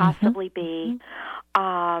they could possibly be.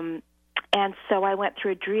 And so I went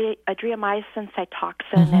through adriamycin,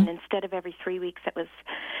 Cytoxan, and instead of every 3 weeks, it was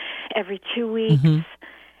every 2 weeks,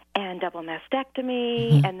 and double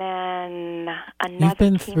mastectomy, and then another You've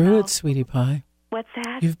been chemo. through it, sweetie pie. What's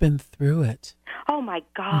that? You've been through it. Oh, my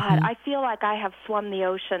God. I feel like I have swum the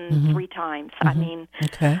ocean 3 times. I mean...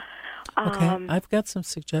 Okay. I've got some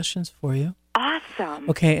suggestions for you. Awesome. awesome.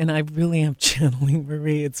 Okay, and I really am channeling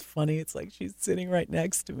Marie. It's funny. It's like she's sitting right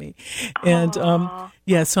next to me. And so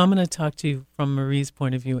I'm going to talk to you from Marie's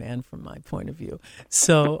point of view and from my point of view.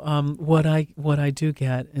 So what I do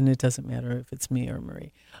get, and it doesn't matter if it's me or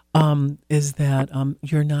Marie, is that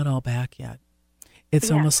you're not all back yet. It's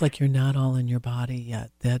almost like you're not all in your body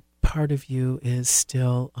yet. That part of you is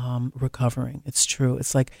still recovering. It's true.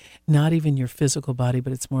 It's like not even your physical body,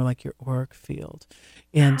 but it's more like your auric field.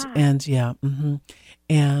 And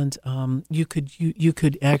you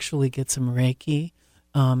could actually get some Reiki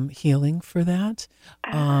healing for that,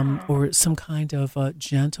 or some kind of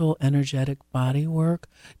gentle, energetic body work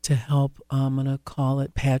to help. I'm going to call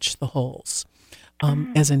it patch the holes.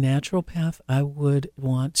 As a naturopath, I would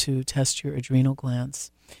want to test your adrenal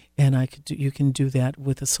glands, and you can do that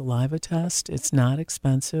with a saliva test. It's not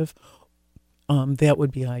expensive. That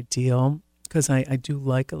would be ideal because I do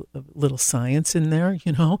like a little science in there,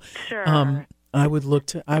 you know. Sure. I would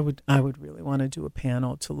really want to do a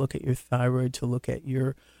panel to look at your thyroid, to look at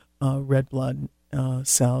your red blood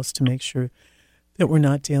cells, to make sure that we're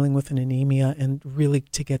not dealing with an anemia, and really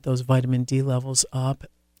to get those vitamin D levels up.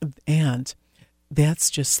 And that's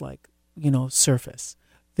just like, surface.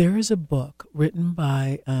 There is a book written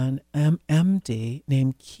by an MD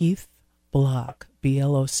named Keith Block,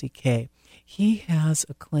 Block. He has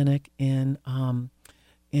a clinic in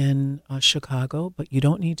Chicago, but you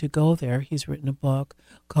don't need to go there. He's written a book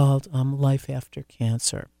called Life After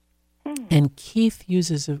Cancer. And Keith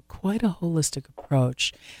uses quite a holistic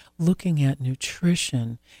approach, looking at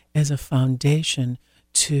nutrition as a foundation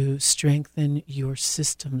to strengthen your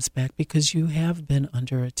systems back, because you have been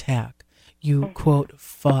under attack. You, quote,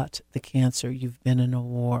 fought the cancer. You've been in a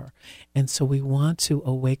war. And so we want to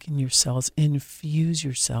awaken your cells, infuse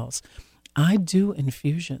your cells. I do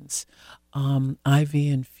infusions, IV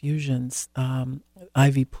infusions,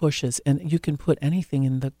 IV pushes, and you can put anything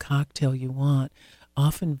in the cocktail you want.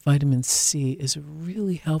 Often vitamin C is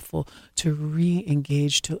really helpful to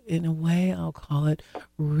re-engage, to, in a way, I'll call it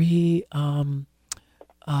to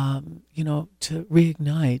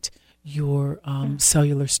reignite your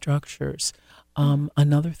cellular structures.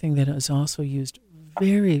 Another thing that is also used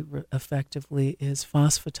very effectively is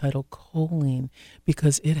phosphatidylcholine,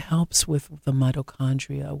 because it helps with the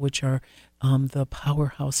mitochondria, which are the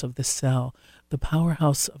powerhouse of the cell. The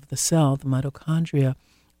powerhouse of the cell, the mitochondria,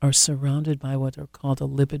 are surrounded by what are called a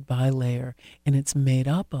lipid bilayer, and it's made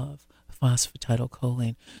up of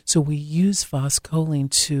phosphatidylcholine. So we use phosphocholine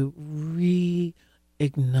to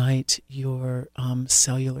reignite your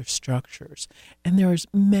cellular structures. And there's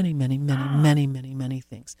many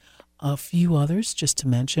things. A few others, just to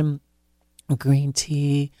mention, green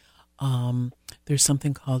tea. There's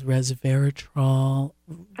something called resveratrol.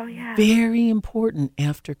 Oh, yeah. Very important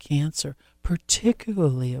after cancer,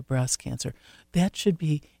 particularly a breast cancer. That should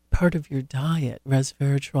be part of your diet,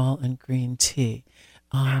 resveratrol and green tea.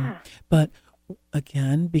 But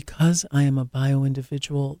again, because I am a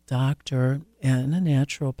bio-individual doctor and a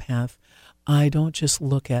naturopath, I don't just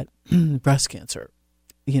look at breast cancer,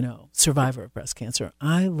 survivor of breast cancer.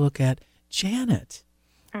 I look at Janet,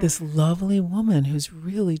 this lovely woman who's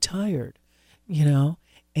really tired,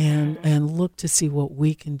 and look to see what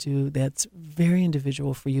we can do that's very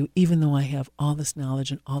individual for you, even though I have all this knowledge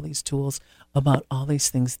and all these tools about all these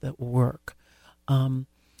things that work.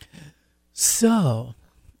 So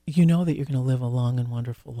you know that you're going to live a long and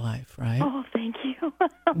wonderful life, right? Oh, thank you.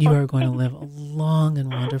 You are going to live a long and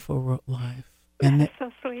wonderful life. And that's so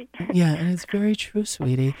sweet. Yeah, and it's very true,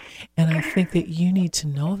 sweetie. And I think that you need to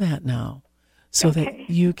know that now, so that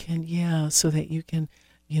you can,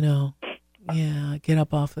 get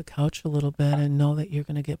up off the couch a little bit and know that you're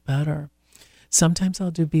going to get better. Sometimes I'll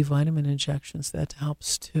do B vitamin injections. That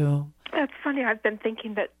helps too. That's funny. I've been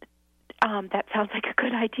thinking that that sounds like a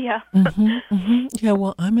good idea. Yeah,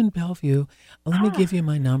 well, I'm in Bellevue. Let me give you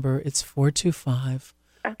my number. It's 425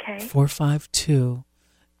 452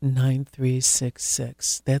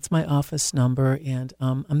 9366. That's my office number, and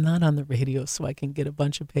I'm not on the radio, so I can get a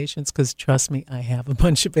bunch of patients, because trust me, I have a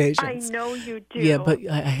bunch of patients. I know you do. Yeah, but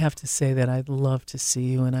I have to say that I'd love to see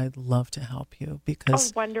you, and I'd love to help you,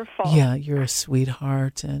 because wonderful. Yeah, you're a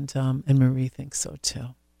sweetheart, and Marie thinks so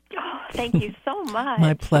too. Oh, thank you so much.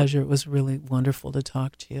 My pleasure. It was really wonderful to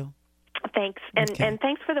talk to you. Thanks, and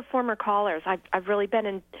thanks for the former callers. I've really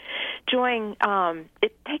been enjoying.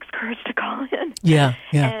 It takes courage to call in. Yeah.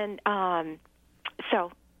 And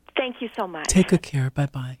so, thank you so much. Take good care.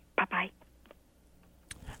 Bye-bye. Bye-bye.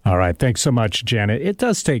 All right. Thanks so much, Janet. It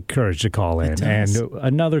does take courage to call in. And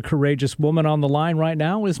another courageous woman on the line right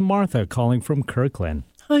now is Martha, calling from Kirkland.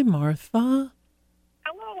 Hi, Martha.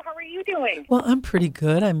 Hello. How are you doing? Well, I'm pretty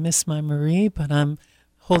good. I miss my Marie, but I'm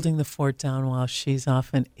holding the fort down while she's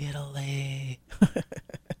off in Italy.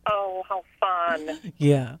 Oh, how fun.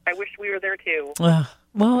 Yeah. I wish we were there, too.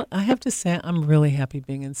 Well, I have to say, I'm really happy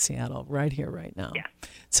being in Seattle right here, right now. Yeah.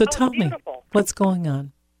 So tell me, what's going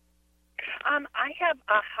on? I have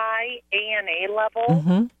a high ANA level.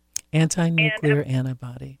 Mm-hmm. Anti-nuclear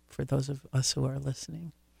antibody, for those of us who are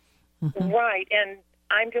listening. Mm-hmm. Right, and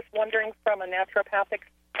I'm just wondering from a naturopathic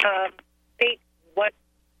state, what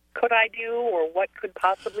could I do or what could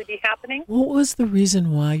possibly be happening? What was the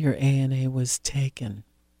reason why your ANA was taken?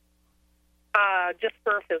 Just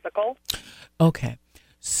for a physical. Okay,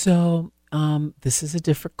 so this is a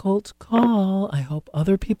difficult call. I hope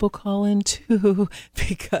other people call in too,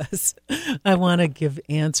 because I want to give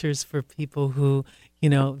answers for people who,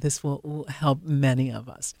 this will help many of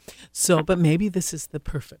us. So, but maybe this is the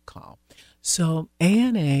perfect call. So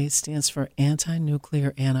ANA stands for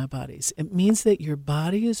anti-nuclear antibodies. It means that your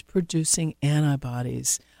body is producing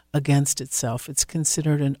antibodies against itself. It's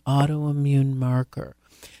considered an autoimmune marker.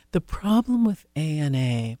 The problem with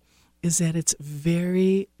ANA is that it's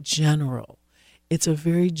very general. It's a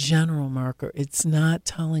very general marker. It's not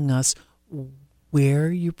telling us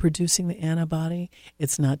where you're producing the antibody.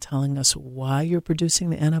 It's not telling us why you're producing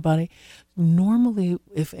the antibody. Normally,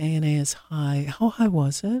 if ANA is high, how high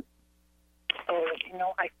was it? Oh,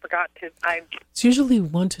 I forgot to. It's usually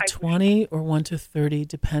 1 to 20 or 1 to 30,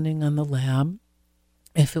 depending on the lab.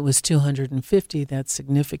 If it was 250, that's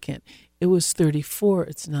significant. It was 34.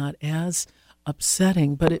 It's not as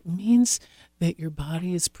upsetting, but it means that your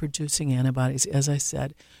body is producing antibodies. As I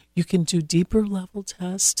said, you can do deeper level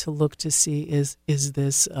tests to look to see is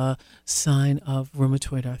this a sign of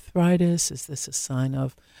rheumatoid arthritis? Is this a sign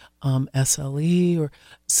of SLE or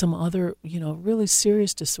some other, really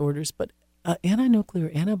serious disorders? But anti-nuclear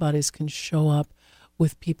antibodies can show up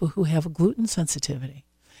with people who have a gluten sensitivity.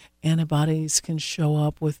 Antibodies can show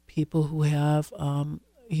up with people who have,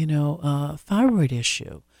 a thyroid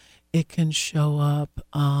issue. It can show up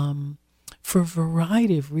for a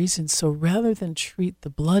variety of reasons. So rather than treat the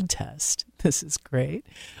blood test, this is great,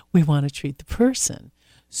 we want to treat the person.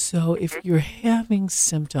 So if you're having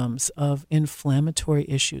symptoms of inflammatory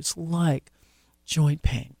issues like joint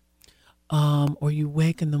pain, or you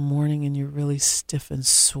wake in the morning and you're really stiff and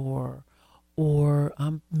sore, or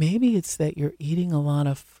maybe it's that you're eating a lot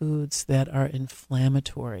of foods that are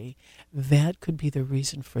inflammatory, that could be the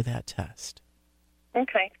reason for that test.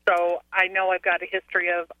 Okay, so I know I've got a history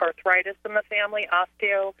of arthritis in the family,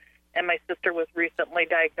 osteo, and my sister was recently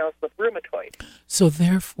diagnosed with rheumatoid. So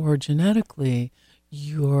therefore, genetically,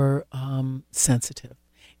 you're sensitive.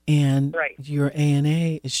 And your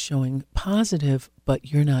ANA is showing positive, but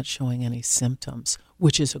you're not showing any symptoms,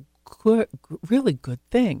 which is a really good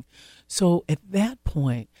thing. So at that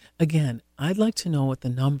point, again, I'd like to know what the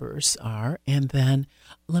numbers are, and then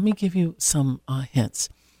let me give you some hints.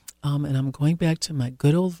 And I'm going back to my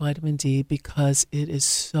good old vitamin D because it is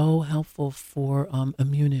so helpful for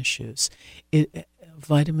immune issues.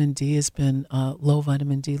 Vitamin D has been, low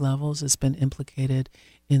vitamin D levels has been implicated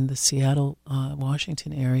in the Seattle,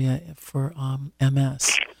 Washington area for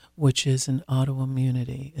MS, which is an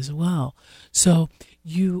autoimmunity as well. So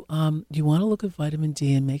you want to look at vitamin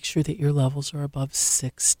D and make sure that your levels are above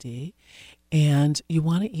 60. And you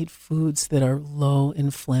want to eat foods that are low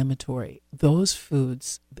inflammatory. Those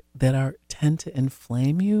foods that tend to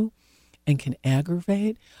inflame you and can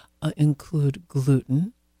aggravate include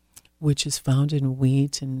gluten, which is found in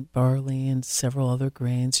wheat and barley and several other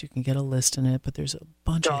grains. You can get a list in it, but there's a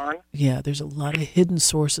bunch there's a lot of hidden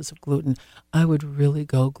sources of gluten. I would really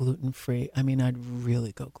go gluten-free. I'd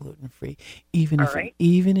really go gluten-free, even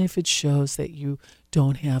if it shows that you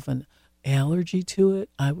don't have an allergy to it.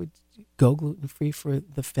 I would go gluten-free for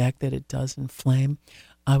the fact that it does inflame.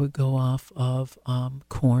 I would go off of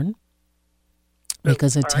corn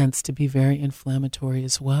because it tends to be very inflammatory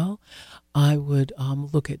as well. I would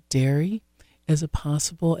look at dairy as a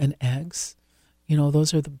possible, and eggs.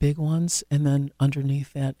 Those are the big ones. And then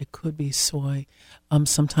underneath that, it could be soy.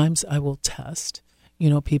 Sometimes I will test,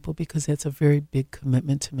 people, because that's a very big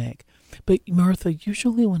commitment to make. But Martha,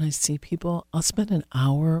 usually when I see people, I'll spend an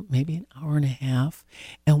hour, maybe an hour and a half,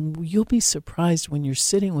 and you'll be surprised when you're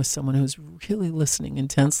sitting with someone who's really listening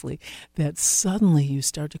intensely that suddenly you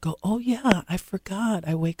start to go, oh yeah, I forgot.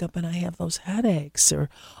 I wake up and I have those headaches, or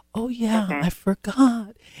oh yeah, I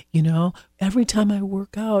forgot. Every time I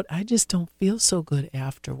work out, I just don't feel so good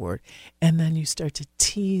afterward. And then you start to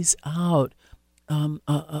tease out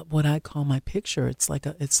what I call my picture. It's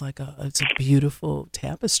a beautiful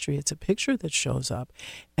tapestry. It's a picture that shows up,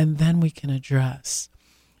 and then we can address.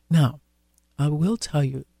 Now, I will tell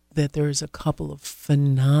you, that there is a couple of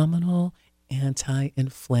phenomenal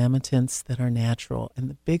anti-inflammatories that are natural. And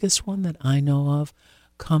the biggest one that I know of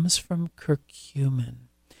comes from curcumin.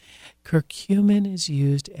 Curcumin is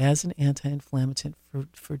used as an anti-inflammatory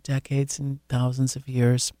for decades and thousands of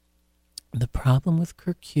years. The problem with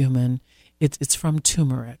curcumin, it's from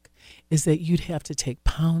turmeric, is that you'd have to take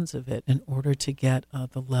pounds of it in order to get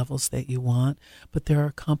the levels that you want. But there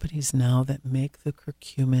are companies now that make the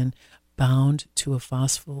curcumin bound to a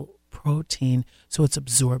phosphoprotein so it's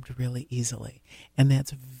absorbed really easily. And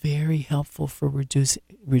that's very helpful for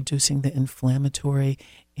reducing the inflammatory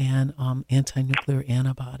and anti-nuclear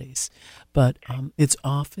antibodies. But it's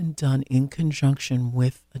often done in conjunction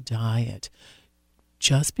with a diet.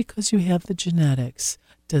 Just because you have the genetics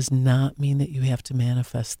does not mean that you have to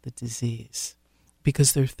manifest the disease,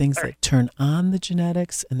 because there are things that turn on the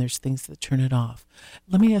genetics and there's things that turn it off.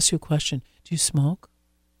 Let me ask you a question. Do you smoke?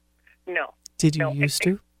 No. Did you used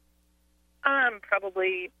to?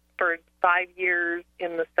 Probably for 5 years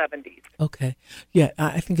in the 70s. Okay. Yeah,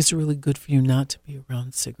 I think it's really good for you not to be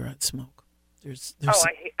around cigarette smoke.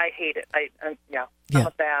 I hate it. I'm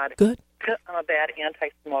a bad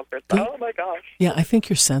anti-smoker. Good. Oh my gosh. Yeah, I think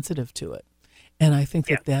you're sensitive to it. And I think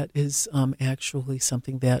that is actually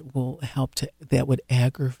something that will help that would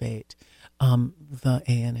aggravate the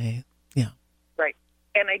ANA. Yeah. Right.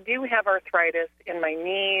 And I do have arthritis in my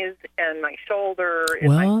knees and my shoulder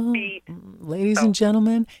and my feet. Ladies and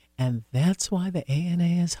gentlemen, and that's why the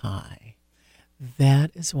ANA is high.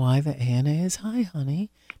 That is why the ANA is high, honey.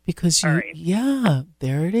 Because there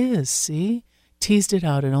it is. See? Teased it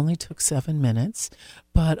out. It only took 7 minutes.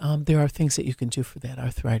 But there are things that you can do for that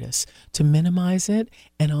arthritis to minimize it,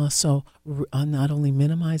 and also not only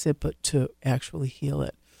minimize it, but to actually heal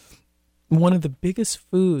it. One of the biggest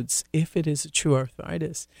foods, if it is a true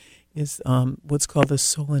arthritis, is what's called the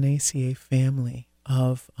Solanaceae family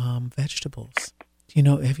of vegetables.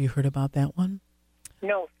 Have you heard about that one?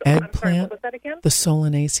 No. Eggplant. I'm sorry, what was that again? The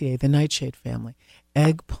Solanaceae, the nightshade family.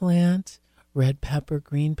 Eggplant, red pepper,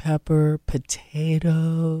 green pepper,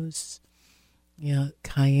 potatoes,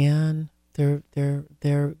 cayenne. They're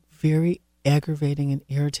very aggravating and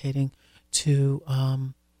irritating to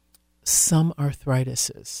some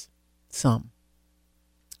arthritises. Some.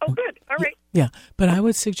 Oh, good. All right. Yeah, but I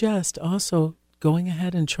would suggest also going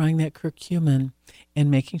ahead and trying that curcumin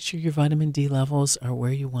and making sure your vitamin D levels are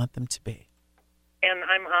where you want them to be. And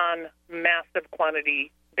I'm on massive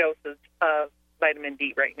quantity doses of vitamin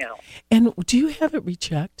D right now. And do you have it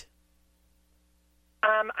rechecked?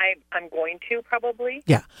 I'm going to probably.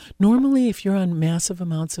 Yeah. Normally, if you're on massive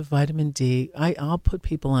amounts of vitamin D, I'll put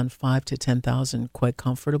people on 5,000 to 10,000 quite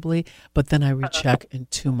comfortably, but then I recheck in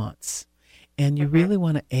 2 months. And you really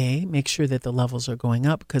want to, make sure that the levels are going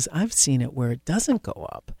up, because I've seen it where it doesn't go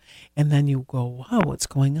up. And then you go, wow, what's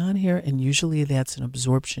going on here? And usually that's an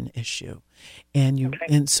absorption issue. And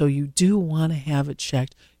and so you do want to have it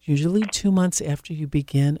checked, usually 2 months after you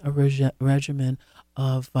begin a regimen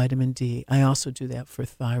of vitamin D. I also do that for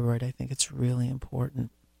thyroid. I think it's really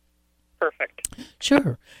important. Perfect.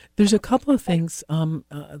 Sure. There's a couple of things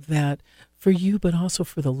that for you, but also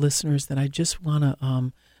for the listeners, that I just want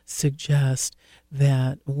to suggest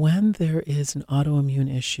that when there is an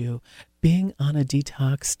autoimmune issue, being on a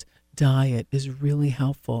detoxed diet is really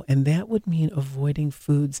helpful. And that would mean avoiding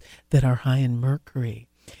foods that are high in mercury.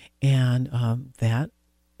 And that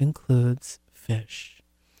includes fish.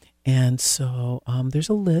 And so there's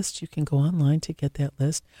a list. You can go online to get that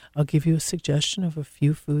list. I'll give you a suggestion of a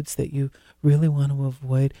few foods that you really want to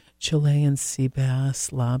avoid: Chilean sea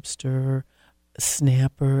bass, lobster,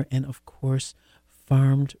 snapper, and of course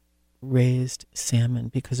farmed raised salmon,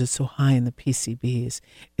 because it's so high in the PCBs.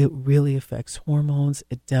 It really affects hormones.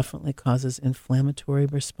 It definitely causes inflammatory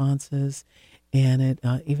responses, and it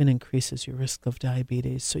even increases your risk of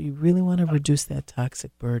diabetes. So you really want to reduce that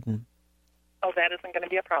toxic burden. Oh, that isn't going to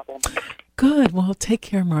be a problem. Good. Well, take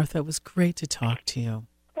care, Martha. It was great to talk to you.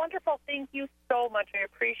 Wonderful. Thank you so much. I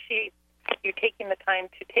appreciate you taking the time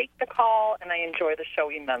to take the call, and I enjoy the show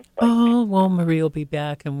immensely. Oh, well, Marie will be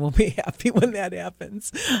back, and we'll be happy when that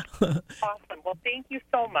happens. Awesome. Well, thank you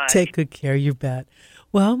so much. Take good care, you bet.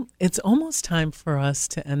 Well, it's almost time for us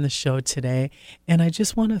to end the show today, and I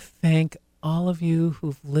just want to thank all of you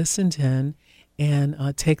who've listened in and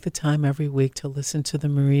take the time every week to listen to the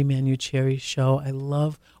Marie Manuchehri Show. I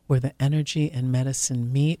love where the energy and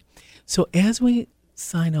medicine meet. So as we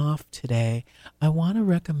sign off today, I want to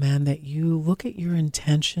recommend that you look at your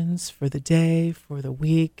intentions for the day, for the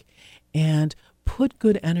week, and put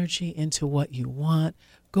good energy into what you want.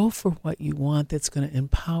 Go for what you want that's going to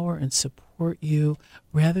empower and support you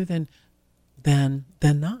rather than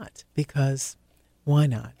not, because Why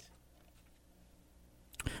not?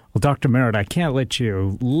 Well, Dr. Merritt, I can't let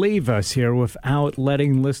you leave us here without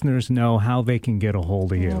letting listeners know how they can get a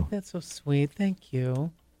hold of you. Oh, that's so sweet. Thank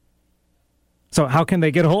you. So how can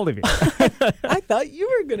they get a hold of you? I thought you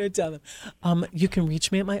were going to tell them. You can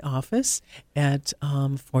reach me at my office at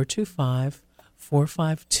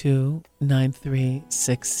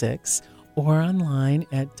 425-452-9366 or online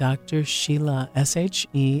at Dr. Sheila,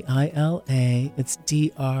 Sheila, it's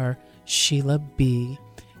Dr. Sheila B,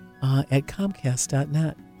 at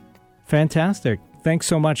Comcast.net. Fantastic. Thanks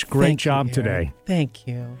so much. Great job today. Thank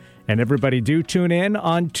you. And everybody do tune in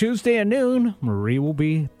on Tuesday at noon. Marie will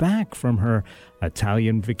be back from her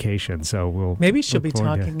Italian vacation. So we'll maybe she'll be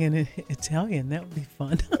talking in Italian. That would be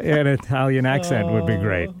fun. An Italian accent would be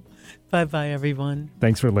great. Bye-bye, everyone.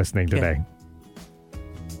 Thanks for listening today. Yeah.